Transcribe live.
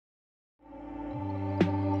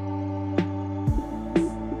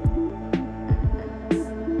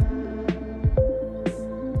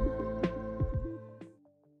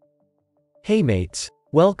Hey mates,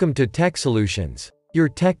 welcome to Tech Solutions, your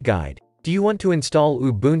tech guide. Do you want to install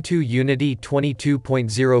Ubuntu Unity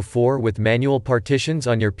 22.04 with manual partitions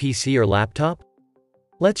on your PC or laptop?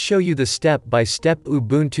 Let's show you the step-by-step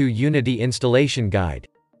Ubuntu Unity installation guide.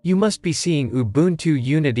 You must be seeing Ubuntu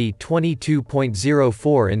Unity 22.04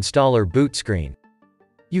 installer boot screen.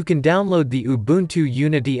 You can download the Ubuntu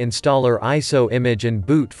Unity installer ISO image and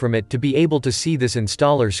boot from it to be able to see this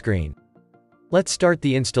installer screen. Let's start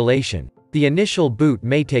the installation. The initial boot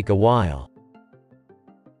may take a while.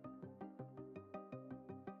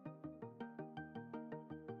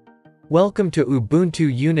 Welcome to Ubuntu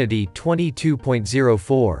Unity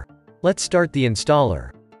 22.04. Let's start the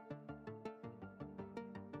installer.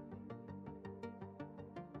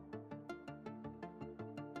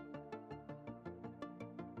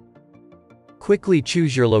 Quickly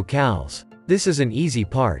choose your locales. This is an easy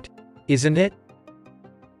part, isn't it?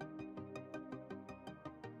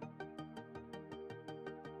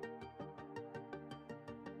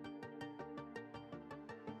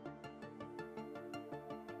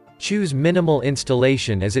 Choose minimal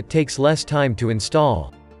installation as it takes less time to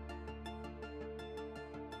install.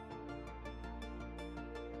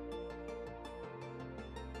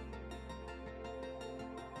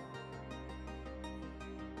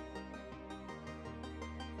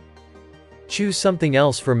 Choose something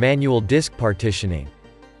else for manual disk partitioning.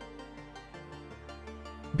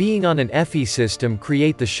 Being on an FE system,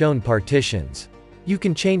 create the shown partitions. You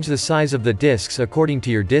can change the size of the disks according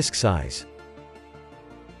to your disk size.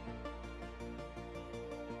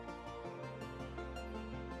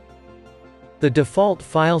 The default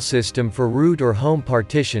file system for root or home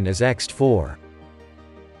partition is ext4.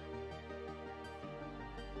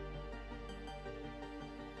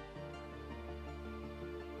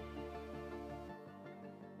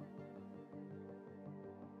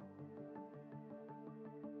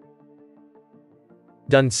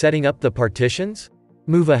 Done setting up the partitions?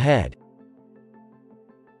 Move ahead.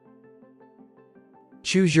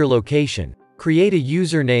 Choose your location. Create a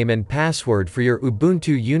username and password for your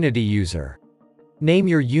Ubuntu Unity user. Name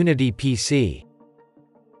your Unity PC.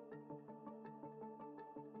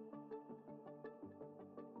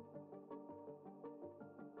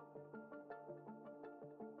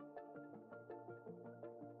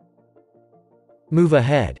 Move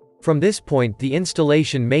ahead. From this point, the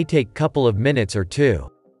installation may take couple of minutes or two.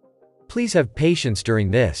 Please have patience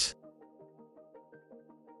during this.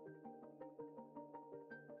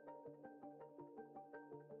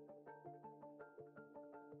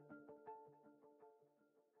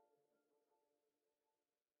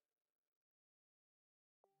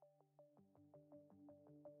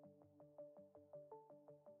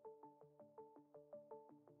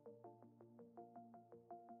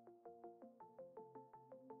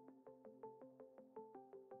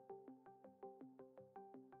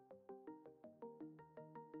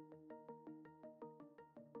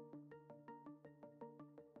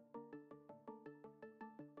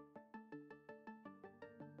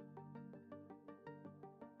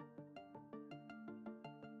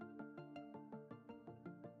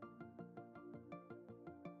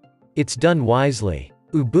 It's done wisely.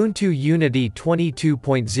 Ubuntu Unity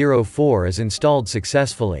 22.04 is installed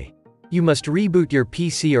successfully. You must reboot your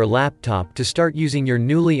PC or laptop to start using your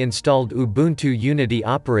newly installed Ubuntu Unity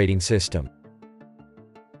operating system.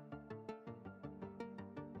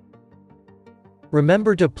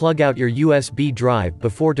 Remember to plug out your USB drive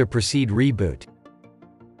before to proceed reboot.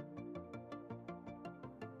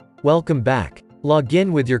 Welcome back. Log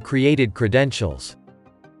in with your created credentials.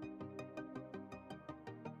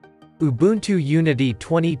 Ubuntu Unity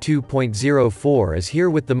 22.04 is here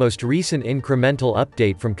with the most recent incremental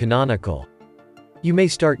update from Canonical. You may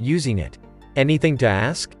start using it. Anything to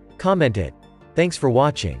ask? Comment it. Thanks for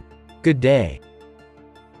watching. Good day.